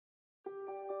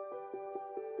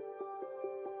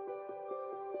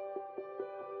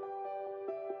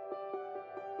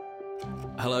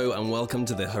Hello and welcome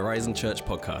to the Horizon Church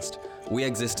podcast. We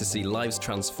exist to see lives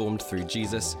transformed through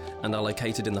Jesus and are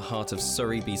located in the heart of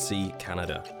Surrey, BC,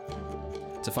 Canada.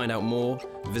 To find out more,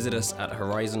 visit us at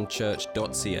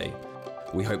horizonchurch.ca.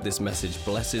 We hope this message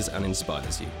blesses and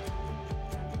inspires you.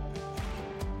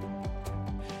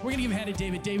 We're going to give a hand to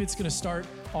David. David's going to start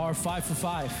our 5 for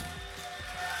 5.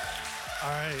 All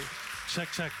right,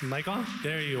 check. Mic on?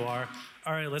 There you are.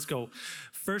 All right, let's go.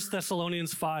 1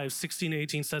 Thessalonians 5, 16 to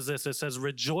 18 says this. It says,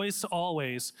 rejoice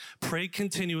always, pray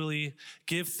continually,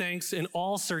 give thanks in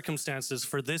all circumstances,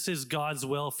 for this is God's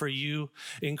will for you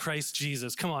in Christ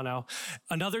Jesus. Come on now.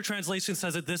 Another translation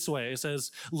says it this way. It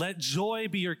says, let joy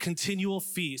be your continual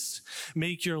feast.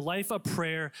 Make your life a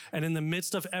prayer, and in the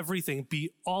midst of everything,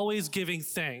 be always giving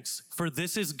thanks, for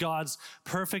this is God's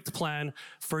perfect plan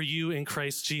for you in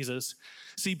Christ Jesus.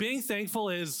 See, being thankful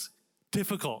is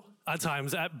difficult at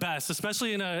times, at best,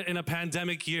 especially in a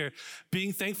pandemic year.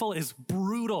 Being thankful is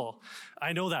brutal.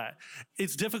 I know that.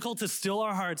 It's difficult to still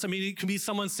our hearts. I mean, it can be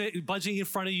someone budging in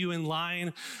front of you in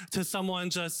line, to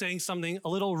someone just saying something a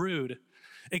little rude.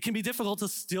 It can be difficult to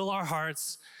still our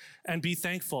hearts and be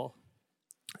thankful.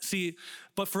 See,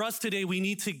 but for us today, we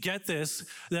need to get this,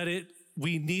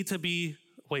 we need to be,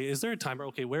 wait, is there a timer?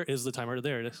 Okay, where is the timer?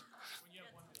 There it is.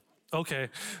 Okay,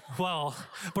 well,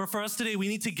 but for us today, we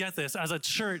need to get this. As a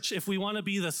church, if we want to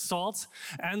be the salt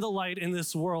and the light in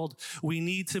this world, we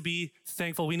need to be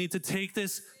thankful. We need to take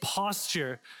this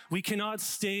posture. We cannot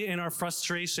stay in our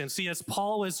frustration. See, as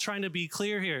Paul was trying to be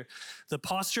clear here, the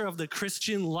posture of the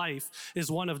Christian life is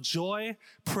one of joy,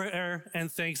 prayer, and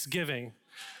thanksgiving.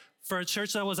 For a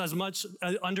church that was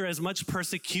under as much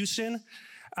persecution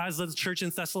as the church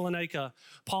in Thessalonica,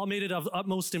 Paul made it of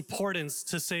utmost importance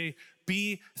to say,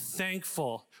 be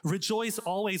thankful. Rejoice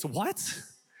always. What?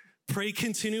 Pray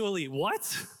continually.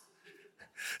 What?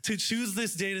 To choose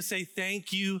this day to say,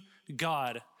 thank you,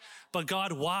 God. But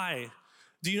God, why?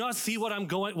 Do you not see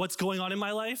what's going on in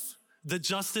my life? The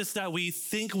justice that we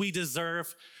think we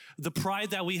deserve, the pride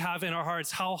that we have in our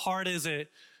hearts. How hard is it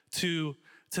to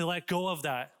let go of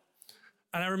that?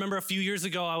 And I remember a few years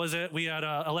ago, we had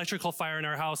an electrical fire in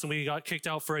our house and we got kicked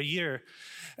out for a year.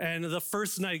 And the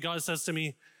first night, God says to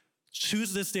me,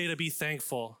 choose this day to be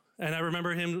thankful. And I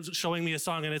remember him showing me a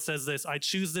song and it says this, I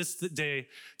choose this day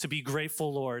to be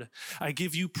grateful, Lord. I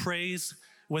give you praise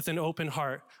with an open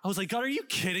heart. I was like, God, are you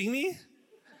kidding me?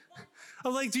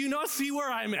 I'm like, do you not see where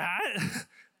I'm at?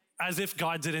 As if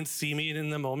God didn't see me in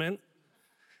the moment.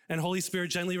 And Holy Spirit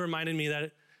gently reminded me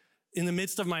that in the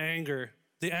midst of my anger,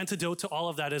 the antidote to all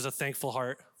of that is a thankful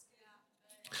heart.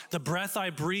 The breath I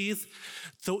breathe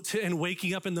and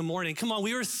waking up in the morning. Come on,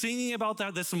 we were singing about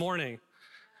that this morning.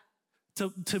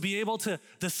 To be able to,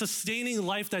 the sustaining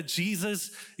life that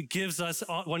Jesus gives us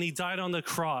when he died on the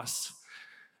cross.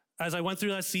 As I went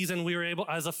through that season,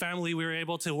 as a family, we were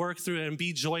able to work through it and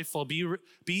be joyful,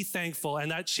 be thankful.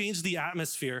 And that changed the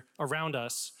atmosphere around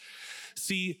us.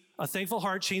 See, a thankful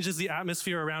heart changes the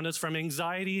atmosphere around us from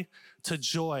anxiety to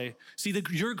joy. See,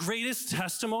 your greatest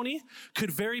testimony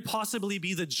could very possibly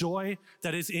be the joy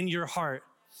that is in your heart.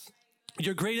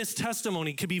 Your greatest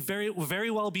testimony could be very,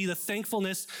 very well be the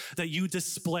thankfulness that you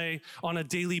display on a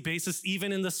daily basis,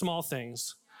 even in the small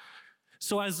things.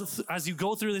 So as you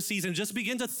go through the season, just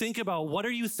begin to think about what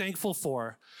are you thankful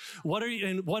for? What are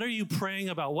you praying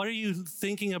about? What are you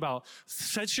thinking about?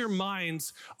 Set your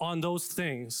minds on those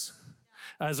things.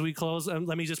 As we close,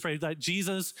 let me just pray that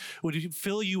Jesus would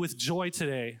fill you with joy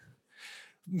today.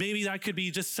 Maybe that could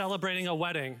be just celebrating a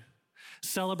wedding.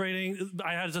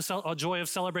 I had a joy of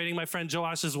celebrating my friend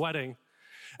Joash's wedding.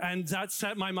 And that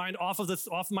set my mind off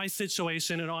my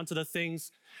situation and onto the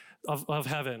things of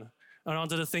heaven and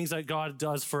onto the things that God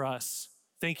does for us.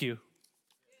 Thank you.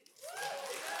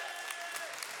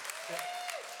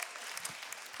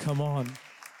 Come on.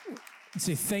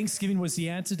 Say Thanksgiving was the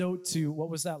antidote to, what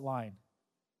was that line?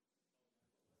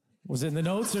 Was it in the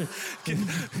notes? Or?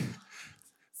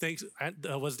 Thanks.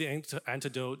 Was the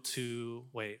antidote to,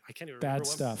 wait, I can't even remember. Bad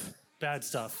stuff. Bad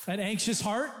stuff. An anxious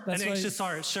heart? An anxious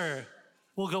heart, sure.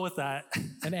 We'll go with that.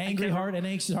 An angry heart, an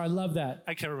anxious heart. I love that.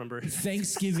 I can't remember.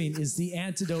 Thanksgiving is the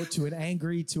antidote to an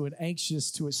angry, to an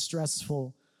anxious, to a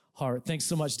stressful heart. Thanks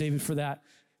so much, David, for that.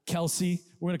 Kelsey,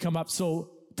 we're going to come up. So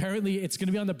apparently it's going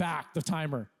to be on the back, the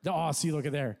timer. See, look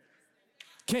at there.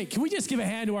 Okay, can we just give a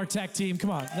hand to our tech team? Come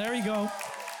on. There you go.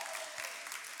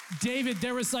 David,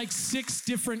 there was like 6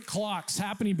 different clocks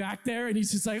happening back there, and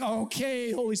he's just like,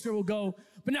 okay, Holy Spirit will go.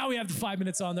 But now we have the 5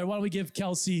 minutes on there. Why don't we give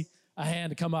Kelsey a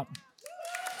hand to come up?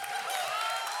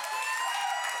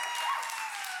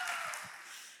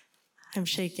 I'm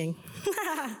shaking.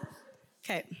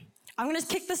 Okay. I'm going to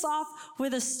kick this off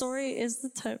with a story. Is the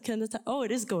time, oh,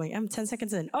 it is going. I'm 10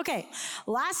 seconds in. Okay.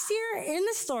 Last year in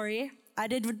the story, I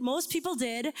did what most people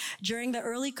did during the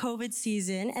early COVID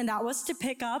season, and that was to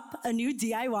pick up a new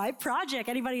DIY project.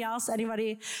 Anybody else?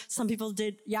 Anybody? Some people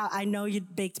did. Yeah, I know you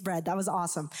baked bread. That was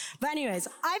awesome. But anyways,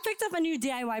 I picked up a new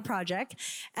DIY project,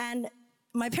 and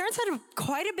my parents had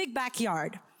quite a big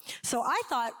backyard. So I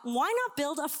thought, why not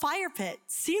build a fire pit?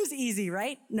 Seems easy,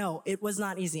 right? No, it was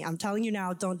not easy. I'm telling you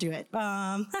now, don't do it.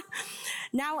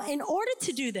 Now, in order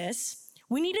to do this,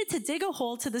 we needed to dig a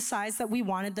hole to the size that we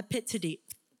wanted the pit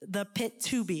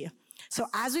to be. So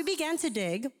as we began to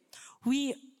dig,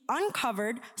 we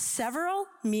uncovered several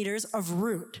meters of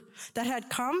root that had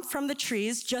come from the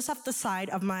trees just off the side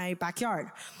of my backyard.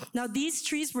 Now, these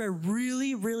trees were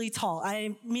really, really tall.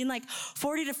 I mean, like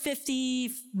 40 to 50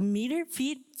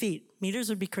 feet. Meters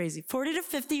would be crazy. 40 to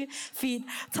 50 feet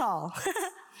tall.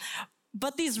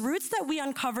 But these roots that we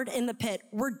uncovered in the pit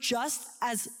were just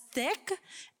as thick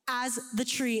as the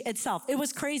tree itself. It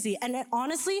was crazy. And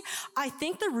honestly, I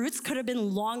think the roots could have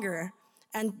been longer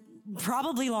and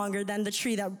probably longer than the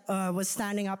tree that was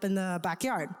standing up in the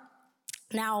backyard.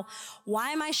 Now,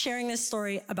 why am I sharing this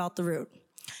story about the root?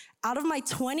 Out of my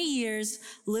 20 years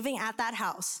living at that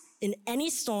house, in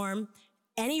any storm,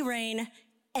 any rain,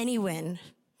 any wind,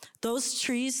 those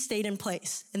trees stayed in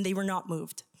place and they were not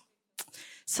moved.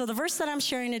 So the verse that I'm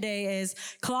sharing today is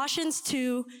Colossians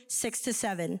 2,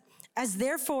 6-7. As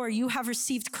therefore you have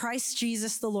received Christ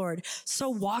Jesus the Lord, so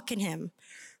walk in him,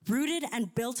 rooted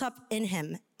and built up in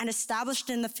him, and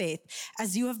established in the faith,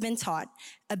 as you have been taught,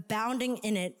 abounding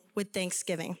in it with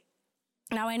thanksgiving.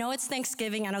 Now, I know it's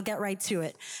Thanksgiving, and I'll get right to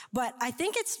it, but I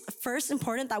think it's first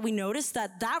important that we notice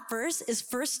that that verse is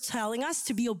first telling us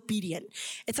to be obedient.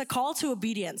 It's a call to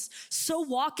obedience. So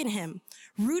walk in him,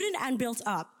 rooted and built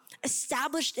up,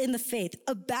 established in the faith,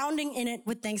 abounding in it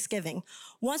with thanksgiving.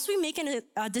 Once we make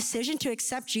a decision to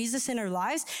accept Jesus in our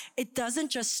lives, it doesn't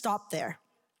just stop there.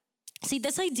 See,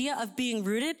 this idea of being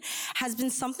rooted has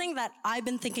been something that I've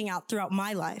been thinking out throughout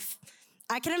my life.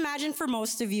 I can imagine for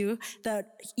most of you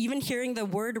that even hearing the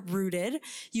word rooted,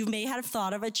 you may have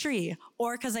thought of a tree,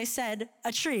 or because I said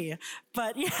a tree,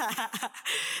 but yeah.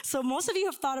 So most of you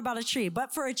have thought about a tree,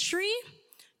 but for a tree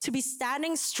to be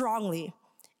standing strongly,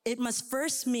 it must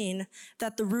first mean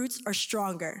that the roots are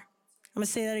stronger. I'm going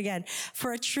to say that again.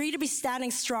 For a tree to be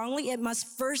standing strongly, it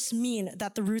must first mean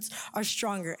that the roots are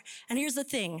stronger. And here's the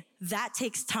thing, that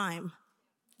takes time.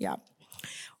 Yeah.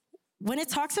 When it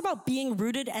talks about being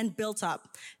rooted and built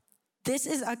up, this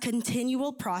is a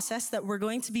continual process that we're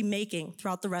going to be making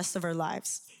throughout the rest of our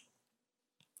lives.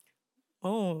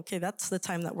 Oh, okay, that's the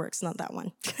time that works, not that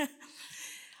one.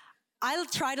 I'll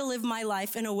try to live my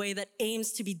life in a way that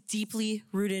aims to be deeply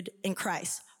rooted in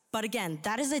Christ. But again,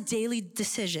 that is a daily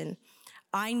decision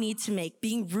I need to make.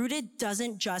 Being rooted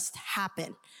doesn't just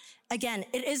happen. Again,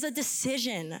 it is a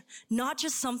decision, not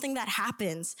just something that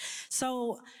happens.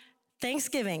 So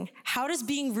Thanksgiving, how does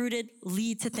being rooted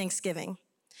lead to Thanksgiving?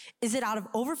 Is it out of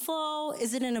overflow?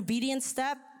 Is it an obedient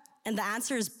step? And the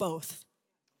answer is both.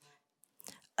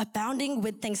 Abounding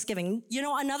with thanksgiving. You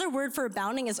know, another word for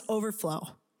abounding is overflow.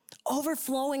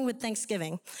 Overflowing with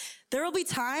thanksgiving. There will be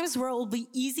times where it will be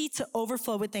easy to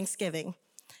overflow with thanksgiving.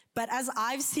 But as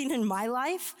I've seen in my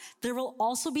life, there will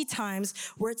also be times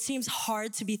where it seems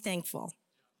hard to be thankful.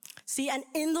 See, and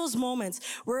in those moments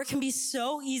where it can be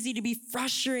so easy to be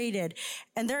frustrated,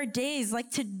 and there are days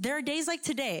like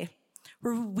today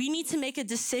where we need to make a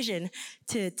decision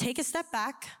to take a step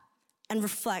back and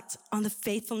reflect on the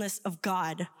faithfulness of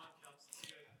God.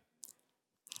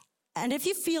 And if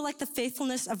you feel like the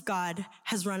faithfulness of God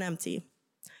has run empty,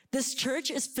 this church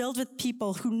is filled with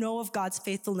people who know of God's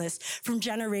faithfulness from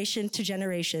generation to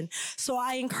generation. So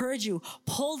I encourage you,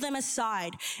 pull them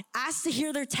aside, ask to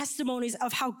hear their testimonies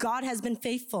of how God has been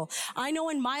faithful. I know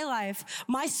in my life,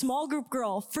 my small group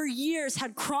girl for years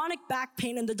had chronic back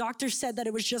pain and the doctor said that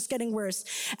it was just getting worse.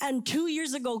 And 2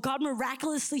 years ago, God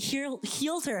miraculously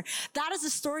healed her. That is the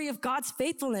story of God's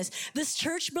faithfulness. This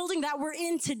church building that we're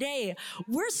in today,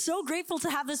 we're so grateful to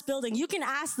have this building. You can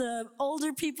ask the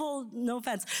older people, no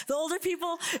offense, the older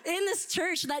people in this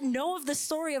church that know of the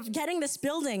story of getting this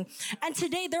building. And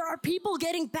today there are people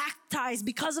getting baptized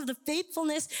because of the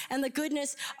faithfulness and the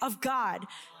goodness of God.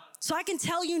 So I can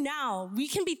tell you now, we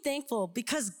can be thankful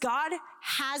because God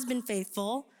has been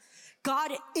faithful,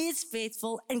 God is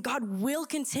faithful, and God will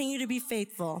continue to be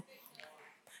faithful.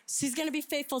 So he's going to be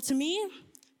faithful to me,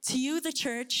 to you, the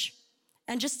church,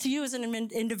 and just to you as an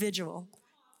individual.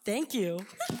 Thank you.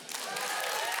 Come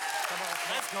on,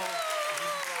 let's go.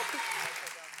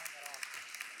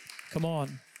 Come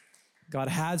on. God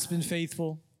has been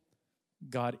faithful.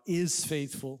 God is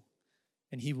faithful,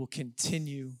 and he will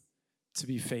continue to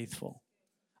be faithful.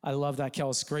 I love that,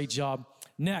 Kels. Great job.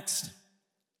 Next,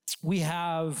 we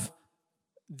have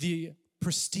the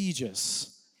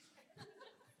prestigious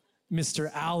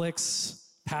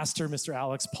Pastor Mr.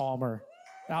 Alex Palmer.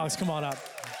 Alex, come on up.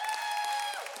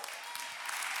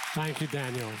 Thank you,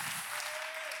 Daniel.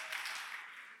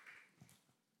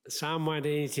 Psalm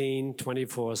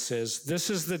 118:24 says, "This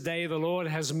is the day the Lord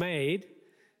has made.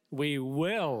 We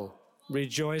will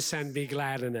rejoice and be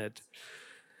glad in it."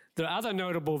 There are other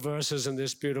notable verses in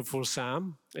this beautiful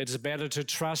psalm. It's better to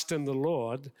trust in the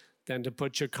Lord than to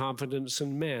put your confidence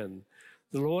in men.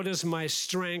 The Lord is my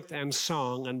strength and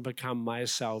song and become my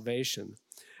salvation.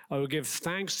 I will give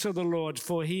thanks to the Lord,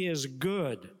 for he is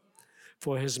good,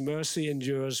 for his mercy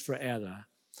endures forever.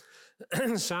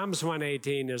 Psalms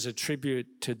 118 is a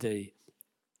tribute to the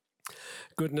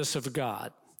goodness of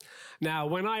God. Now,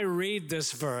 when I read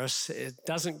this verse, it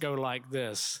doesn't go like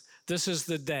this. This is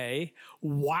the day,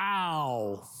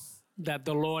 wow, that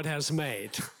the Lord has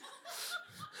made.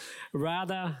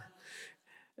 Rather,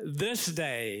 this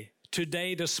day,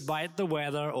 today, despite the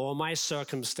weather or my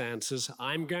circumstances,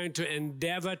 I'm going to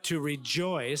endeavor to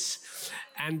rejoice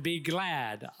and be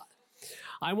glad.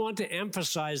 I want to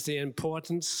emphasize the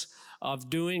importance of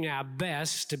doing our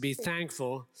best to be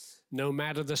thankful no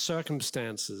matter the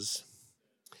circumstances.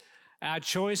 Our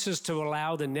choice is to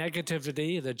allow the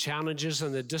negativity, the challenges,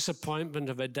 and the disappointment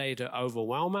of a day to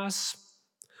overwhelm us,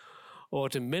 or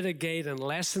to mitigate and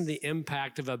lessen the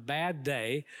impact of a bad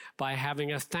day by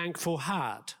having a thankful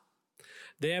heart,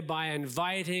 thereby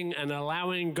inviting and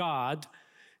allowing God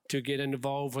to get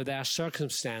involved with our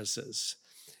circumstances.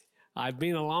 I've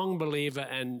been a long believer,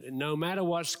 and no matter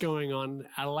what's going on,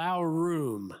 allow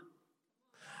room.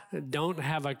 Don't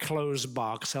have a closed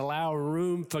box. Allow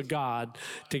room for God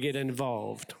to get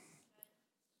involved.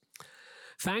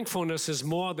 Thankfulness is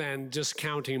more than just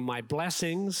counting my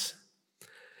blessings.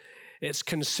 It's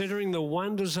considering the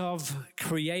wonders of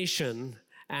creation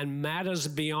and matters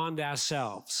beyond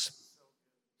ourselves.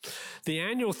 The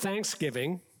annual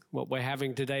Thanksgiving, what we're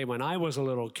having today when I was a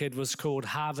little kid, was called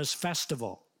Harvest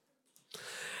Festival.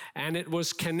 And it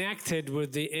was connected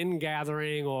with the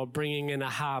ingathering or bringing in a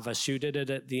harvest. You did it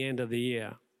at the end of the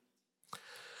year.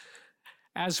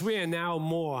 As we are now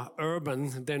more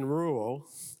urban than rural,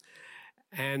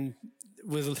 and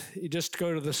you just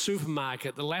go to the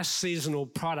supermarket, the less seasonal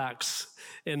products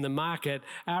in the market,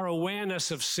 our awareness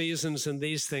of seasons and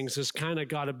these things has kind of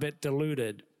got a bit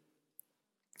diluted.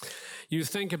 You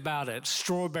think about it,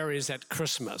 strawberries at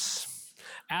Christmas,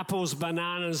 apples,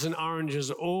 bananas, and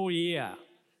oranges all year.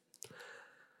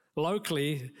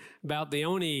 Locally, about the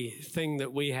only thing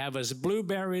that we have is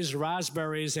blueberries,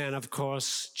 raspberries, and of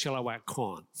course, Chilliwack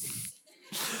corn.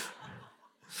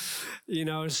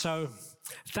 So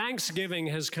Thanksgiving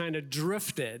has kind of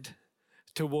drifted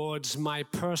towards my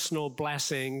personal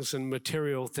blessings and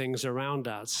material things around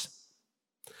us.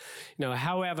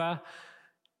 However,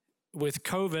 with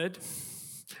COVID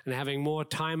and having more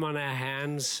time on our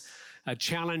hands, a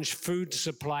challenged food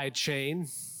supply chain,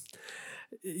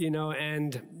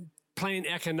 and plain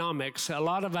economics, a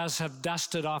lot of us have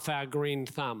dusted off our green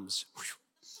thumbs.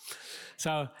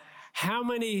 So how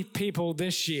many people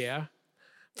this year,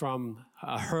 from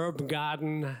a herb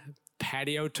garden,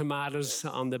 patio tomatoes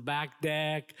on the back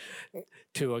deck,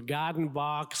 to a garden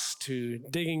box, to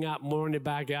digging up more in the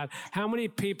backyard, how many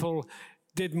people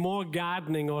did more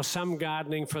gardening or some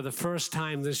gardening for the first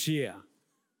time this year?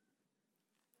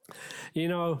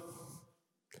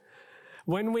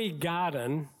 When we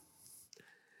garden,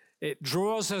 it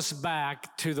draws us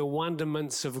back to the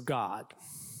wonderments of God.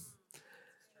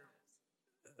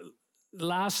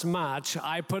 Last March,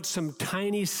 I put some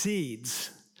tiny seeds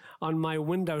on my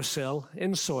windowsill,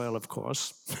 in soil, of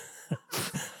course.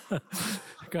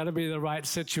 Got to be the right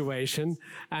situation.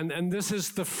 And this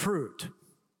is the fruit.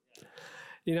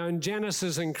 In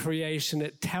Genesis and creation,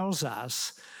 it tells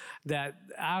us that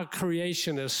our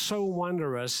creation is so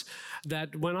wondrous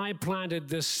that when I planted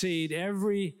this seed,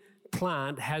 every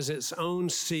plant has its own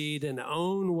seed and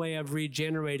own way of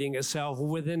regenerating itself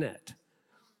within it.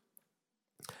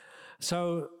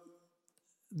 So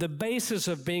the basis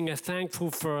of being a thankful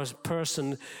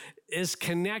person is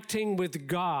connecting with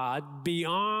God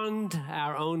beyond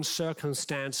our own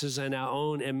circumstances and our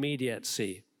own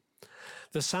immediacy.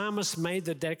 The psalmist made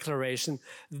the declaration,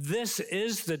 "This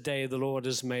is the day the Lord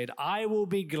has made. I will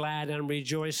be glad and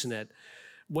rejoice in it."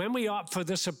 When we opt for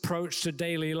this approach to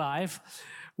daily life,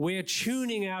 we're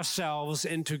tuning ourselves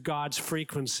into God's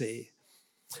frequency.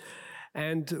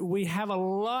 And we have a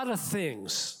lot of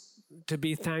things to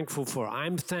be thankful for.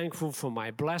 I'm thankful for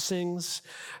my blessings,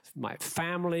 my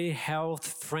family,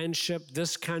 health, friendship,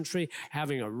 this country,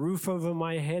 having a roof over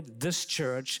my head, this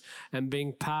church, and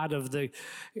being part of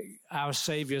our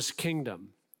Savior's kingdom.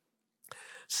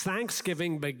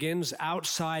 Thanksgiving begins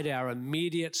outside our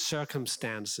immediate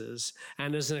circumstances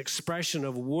and is an expression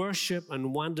of worship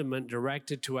and wonderment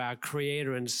directed to our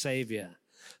Creator and Savior.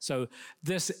 So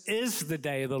this is the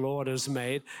day the Lord has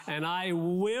made, and I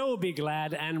will be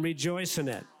glad and rejoice in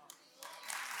it.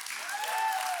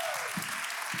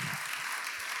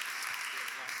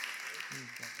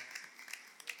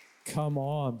 Come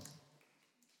on.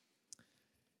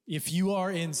 If you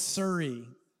are in Surrey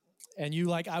and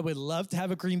you I would love to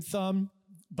have a green thumb,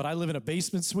 but I live in a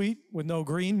basement suite with no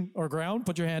green or ground,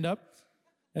 put your hand up.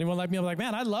 Anyone like me? I'm like,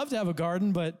 man, I'd love to have a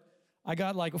garden, but I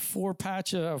got a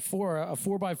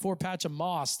 4x4 patch of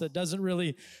moss that doesn't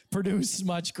really produce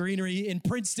much greenery. In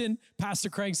Princeton, Pastor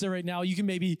Craig said right now, you can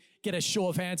maybe get a show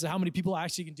of hands of how many people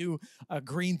actually can do a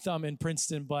green thumb in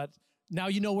Princeton, but now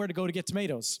you know where to go to get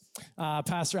tomatoes.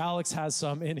 Pastor Alex has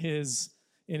some in his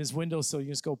window, so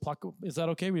you just go pluck. Is that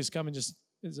okay? We just come and just,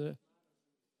 the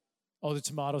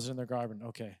tomatoes are in their garden.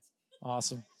 Okay,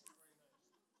 awesome.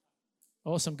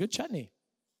 Oh, some good chutney.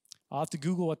 I'll have to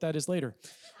Google what that is later.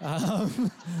 All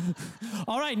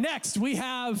right, next we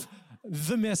have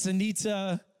the Miss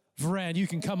Anita Vrand. You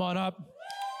can come on up.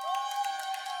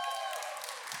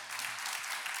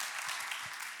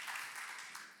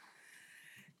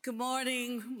 Good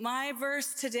morning. My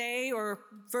verse today, or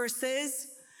verses,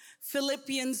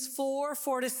 Philippians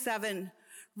 4:4-7.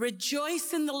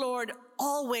 Rejoice in the Lord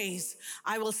always.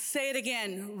 I will say it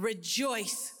again,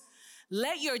 rejoice.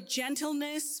 Let your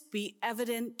gentleness be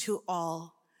evident to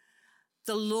all.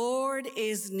 The Lord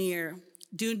is near.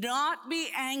 Do not be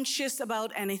anxious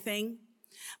about anything,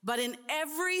 but in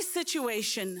every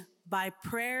situation, by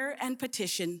prayer and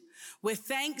petition, with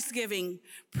thanksgiving,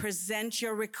 present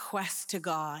your request to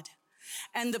God.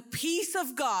 And the peace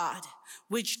of God,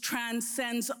 which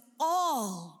transcends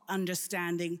all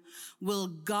understanding, will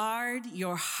guard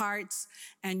your hearts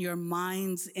and your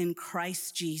minds in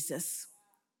Christ Jesus.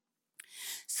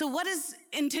 So what is,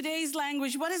 in today's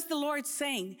language, what is the Lord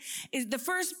saying? Is the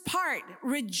first part,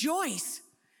 rejoice.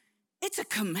 It's a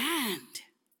command.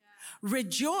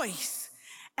 Rejoice.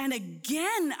 And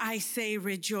again, I say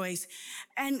rejoice.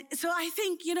 And so I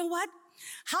think, you know what?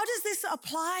 How does this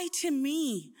apply to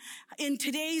me in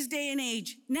today's day and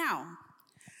age? Now,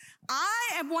 I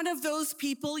am one of those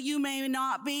people, you may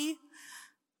not be.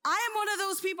 I am one of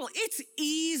those people. It's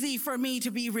easy for me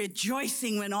to be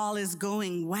rejoicing when all is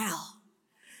going well.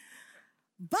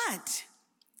 But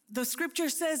the scripture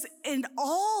says, in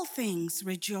all things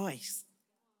rejoice.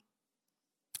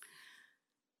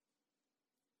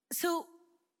 So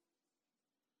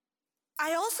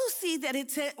I also see that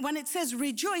when it says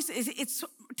rejoice, it's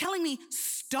telling me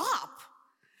stop.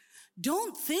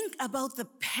 Don't think about the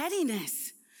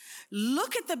pettiness.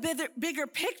 Look at the bigger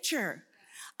picture.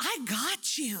 I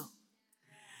got you.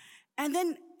 And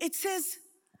then it says,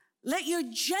 let your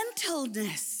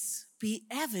gentleness be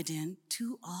evident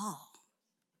to all.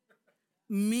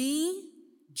 Me,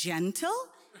 gentle?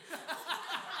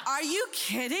 Are you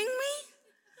kidding me?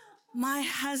 My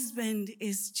husband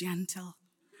is gentle.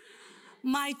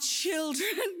 My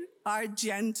children are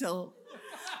gentle.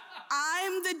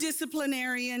 I'm the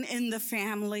disciplinarian in the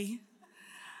family.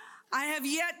 I have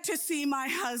yet to see my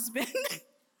husband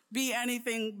be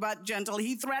anything but gentle.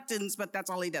 He threatens, but that's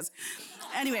all he does.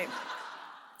 Anyway,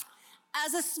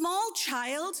 as a small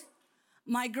child,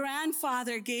 my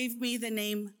grandfather gave me the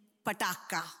name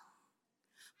Pataka.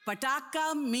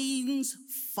 Pataka means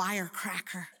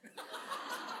firecracker.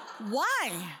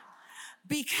 Why?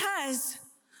 Because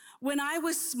when I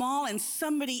was small and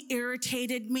somebody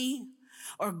irritated me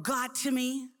or got to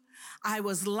me, I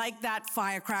was like that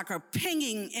firecracker,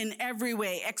 pinging in every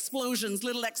way, explosions,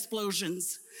 little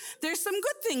explosions. There's some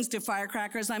good things to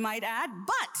firecrackers, I might add,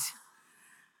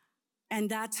 and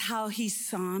that's how he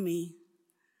saw me.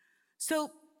 So,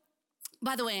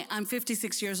 by the way, I'm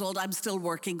 56 years old. I'm still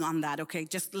working on that, okay?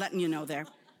 Just letting you know there.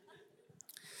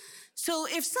 So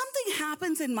if something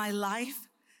happens in my life,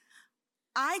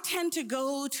 I tend to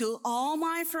go to all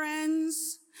my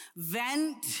friends,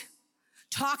 vent,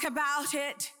 talk about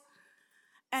it.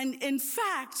 And in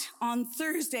fact, on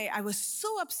Thursday, I was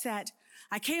so upset.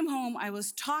 I came home, I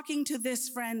was talking to this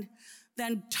friend,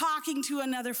 then talking to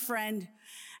another friend,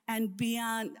 and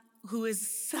Beyond, who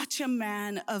is such a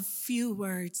man of few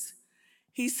words,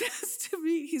 he says to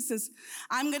me, he says,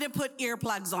 I'm gonna put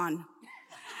earplugs on.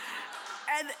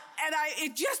 And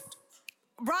it just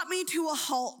brought me to a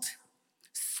halt.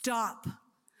 Stop.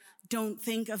 Don't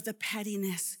think of the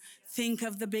pettiness. Think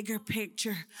of the bigger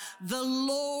picture. The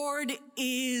Lord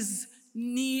is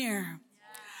near.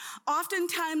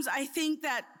 Oftentimes, I think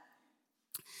that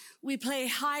we play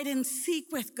hide and seek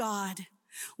with God.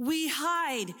 We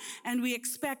hide and we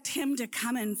expect him to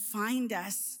come and find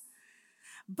us.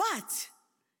 But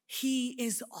he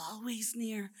is always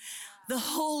near. The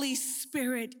Holy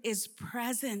Spirit is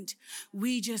present.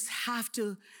 We just have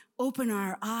to open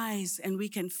our eyes and we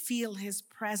can feel his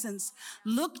presence.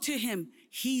 Look to him.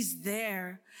 He's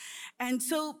there. And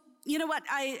so, you know what?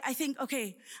 I think,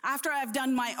 okay, after I've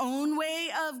done my own way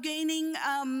of gaining,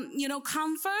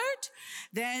 comfort,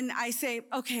 then I say,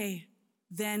 okay,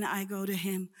 then I go to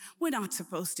him. We're not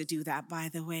supposed to do that, by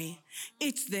the way.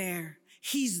 It's there.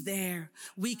 He's there.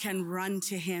 We can run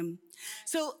to him.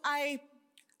 So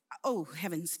oh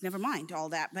heavens, never mind all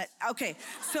that. But okay,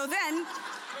 so then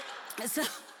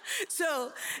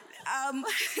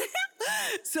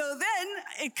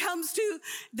it comes to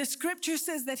the scripture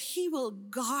says that he will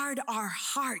guard our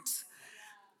hearts.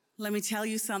 Let me tell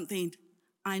you something.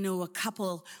 I know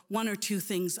one or two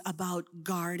things about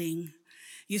guarding.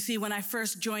 You see, when I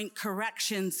first joined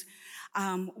corrections,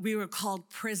 we were called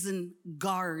prison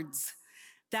guards.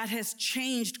 That has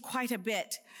changed quite a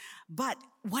bit. But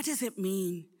what does it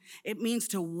mean? It means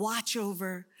to watch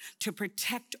over, to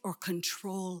protect or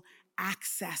control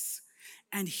access.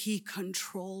 And he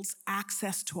controls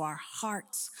access to our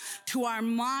hearts, to our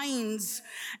minds.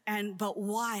 But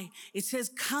why? It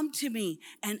says, come to me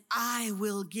and I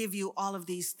will give you all of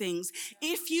these things.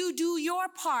 If you do your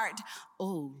part,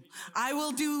 I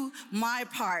will do my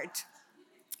part.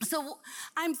 So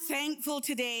I'm thankful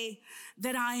today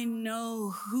that I know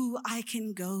who I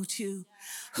can go to,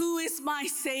 who is my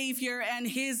Savior, and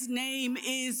his name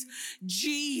is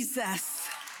Jesus.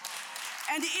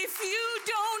 And if you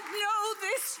don't know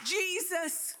this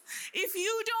Jesus, if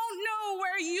you don't know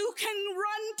where you can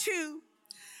run to,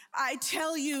 I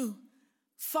tell you,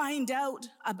 find out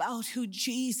about who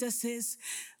Jesus is.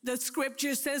 The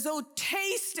scripture says,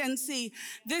 taste and see.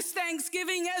 This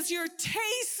Thanksgiving, as you're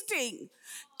tasting,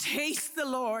 taste the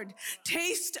Lord,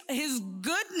 taste his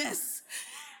goodness.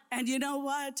 And you know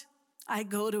what? I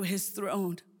go to his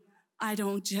throne. I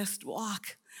don't just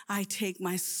walk. I take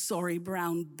my sorry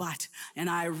brown butt and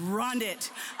I run it.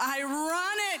 I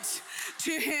run it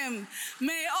to him.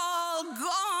 May all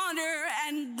honor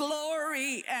and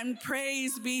glory and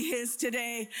praise be his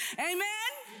today. Amen?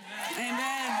 Amen.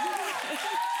 Amen.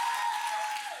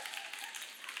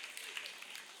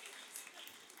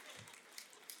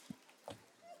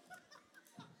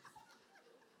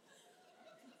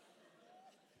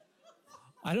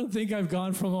 I don't think I've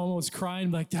gone from almost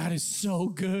crying like, that is so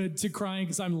good, to crying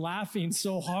because I'm laughing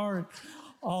so hard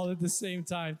all at the same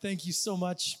time. Thank you so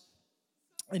much,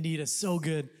 Anita. So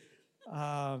good.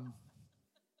 Rohib,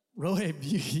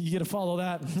 you get to follow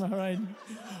that. All right.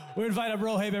 We're inviting up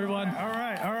Rohib, everyone. All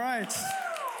right.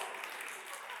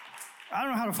 I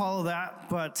don't know how to follow that,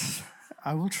 but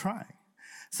I will try.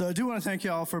 So I do want to thank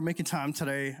you all for making time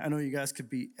today. I know you guys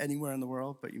could be anywhere in the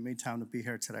world, but you made time to be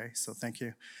here today, so thank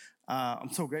you.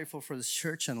 I'm so grateful for this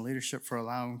church and leadership for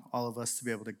allowing all of us to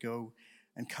be able to go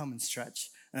and come and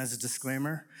stretch. And as a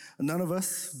disclaimer, none of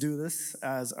us do this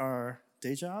as our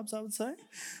day jobs, I would say.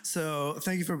 So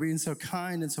thank you for being so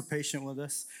kind and so patient with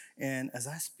us. And as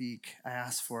I speak, I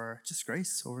ask for just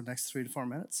grace over the next 3 to 4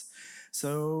 minutes.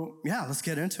 So yeah, let's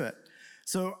get into it.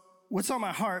 So what's on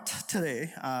my heart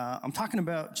today? I'm talking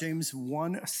about James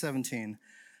 1:17.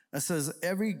 That says,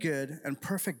 every good and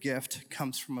perfect gift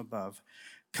comes from above,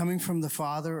 coming from the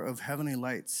Father of heavenly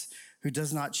lights, who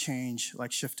does not change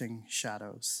like shifting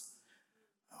shadows.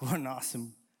 What an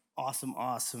awesome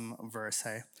verse,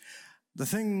 hey?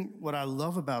 What I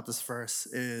love about this verse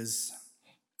is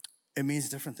it means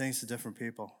different things to different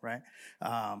people, right?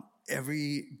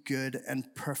 Every good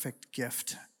and perfect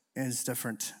gift is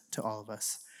different to all of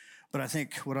us. But I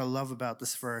think what I love about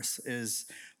this verse is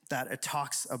that it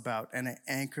talks about and it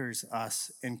anchors us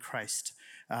in Christ,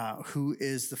 who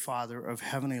is the Father of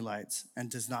heavenly lights and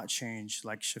does not change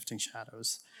like shifting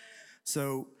shadows.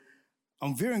 So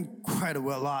I'm veering quite a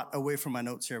lot away from my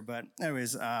notes here, but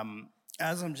anyways,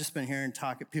 as I've just been hearing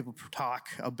people talk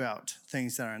about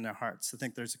things that are in their hearts, I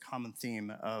think there's a common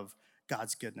theme of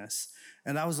God's goodness.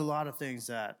 And that was a lot of things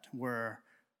that were,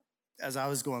 as I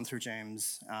was going through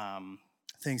James,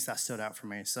 things that stood out for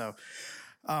me. So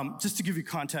just to give you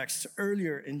context,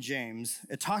 earlier in James,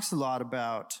 it talks a lot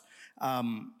about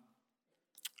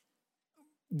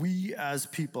we as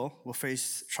people will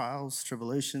face trials,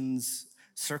 tribulations,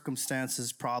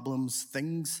 circumstances, problems,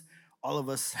 things. All of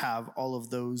us have all of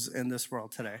those in this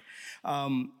world today.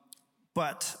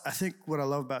 But I think what I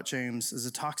love about James is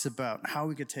it talks about how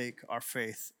we could take our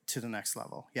faith to the next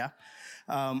level, yeah?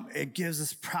 It gives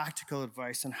us practical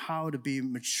advice on how to be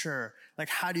mature. Like,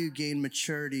 how do you gain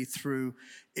maturity through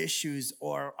issues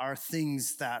or our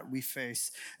things that we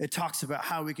face? It talks about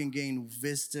how we can gain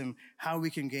wisdom, how we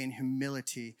can gain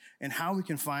humility, and how we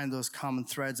can find those common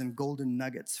threads and golden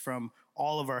nuggets from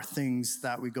all of our things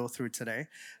that we go through today.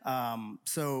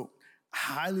 So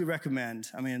highly recommend,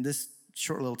 this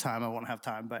short little time, I won't have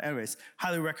time, but anyways,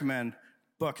 highly recommend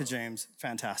Book of James.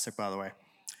 Fantastic, by the way.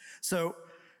 So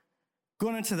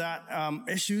going into that,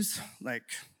 issues like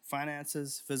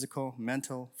finances, physical,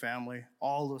 mental, family,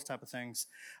 all those type of things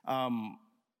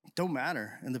don't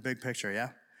matter in the big picture,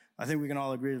 yeah? I think we can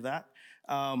all agree to that.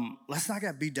 Let's not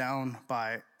get beat down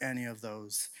by any of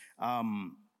those.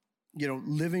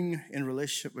 Living in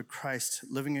relationship with Christ,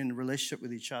 living in relationship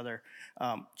with each other.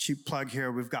 Cheap plug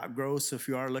here, we've got Grow, so if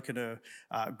you are looking to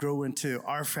grow into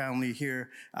our family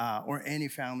here or any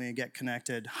family and get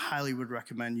connected, highly would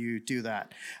recommend you do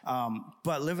that.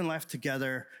 But living life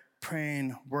together,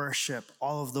 praying, worship,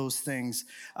 all of those things,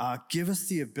 give us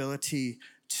the ability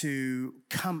to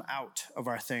come out of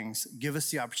our things, give us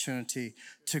the opportunity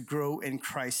to grow in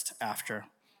Christ after.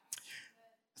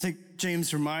 I think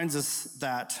James reminds us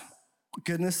that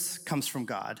goodness comes from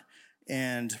God.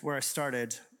 And where I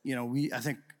started, I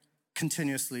think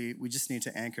continuously, we just need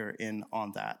to anchor in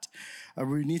on that.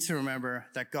 We need to remember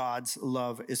that God's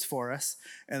love is for us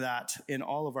and that in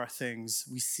all of our things,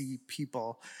 we see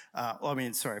people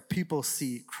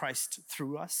see Christ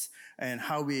through us and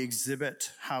how we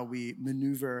exhibit, how we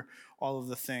maneuver all of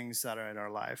the things that are in our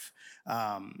life.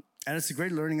 And it's a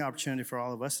great learning opportunity for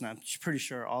all of us. And I'm pretty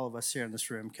sure all of us here in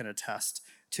this room can attest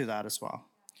to that as well.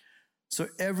 So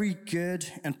every good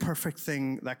and perfect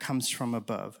thing that comes from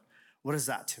above, what is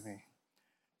that to me?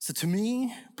 So to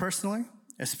me, personally,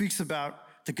 it speaks about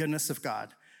the goodness of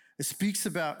God. It speaks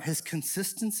about his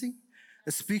consistency.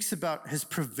 It speaks about his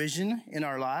provision in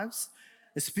our lives.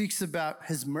 It speaks about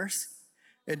his mercy.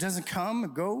 It doesn't come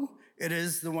and go. It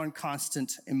is the one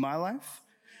constant in my life.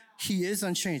 He is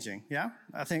unchanging, yeah?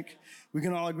 I think we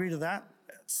can all agree to that.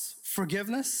 It's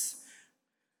forgiveness.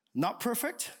 Not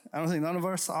perfect. I don't think none of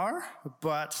us are,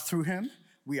 but through him,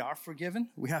 we are forgiven.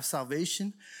 We have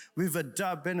salvation. We've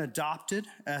been adopted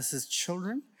as his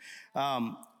children.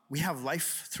 We have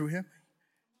life through him.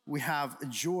 We have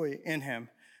joy in him.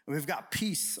 And we've got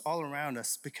peace all around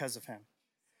us because of him.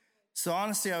 So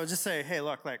honestly, I would just say, hey,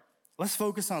 look, let's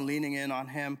focus on leaning in on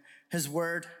him, his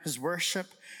word, his worship,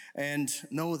 and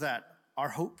know that our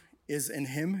hope is in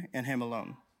him and him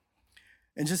alone.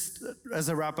 And just as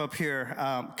I wrap up here,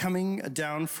 coming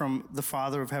down from the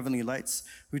Father of heavenly lights,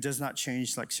 who does not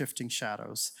change like shifting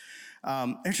shadows.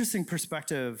 Interesting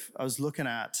perspective I was looking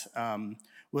at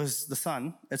was the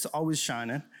sun. It's always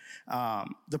shining.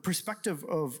 The perspective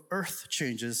of Earth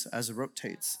changes as it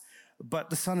rotates, but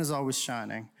the sun is always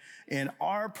shining. And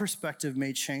our perspective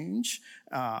may change,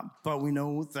 but we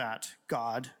know that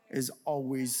God is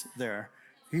always there.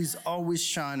 He's always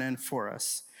shining for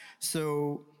us.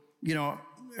 So,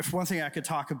 if one thing I could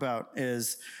talk about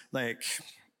is I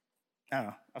don't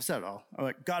know, I've said it all.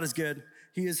 God is good.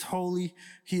 He is holy.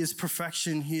 He is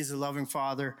perfection. He is a loving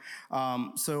Father.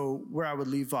 So where I would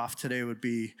leave off today would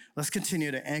be, let's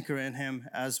continue to anchor in him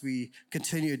as we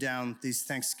continue down these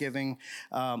Thanksgiving.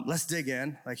 Let's dig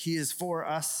in. He is for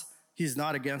us. He is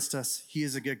not against us. He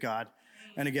is a good God.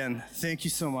 And again, thank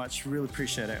you so much. Really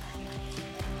appreciate it.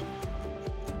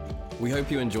 We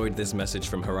hope you enjoyed this message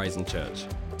from Horizon Church.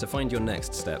 To find your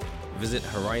next step, visit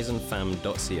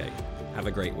horizonfam.ca. Have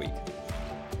a great week.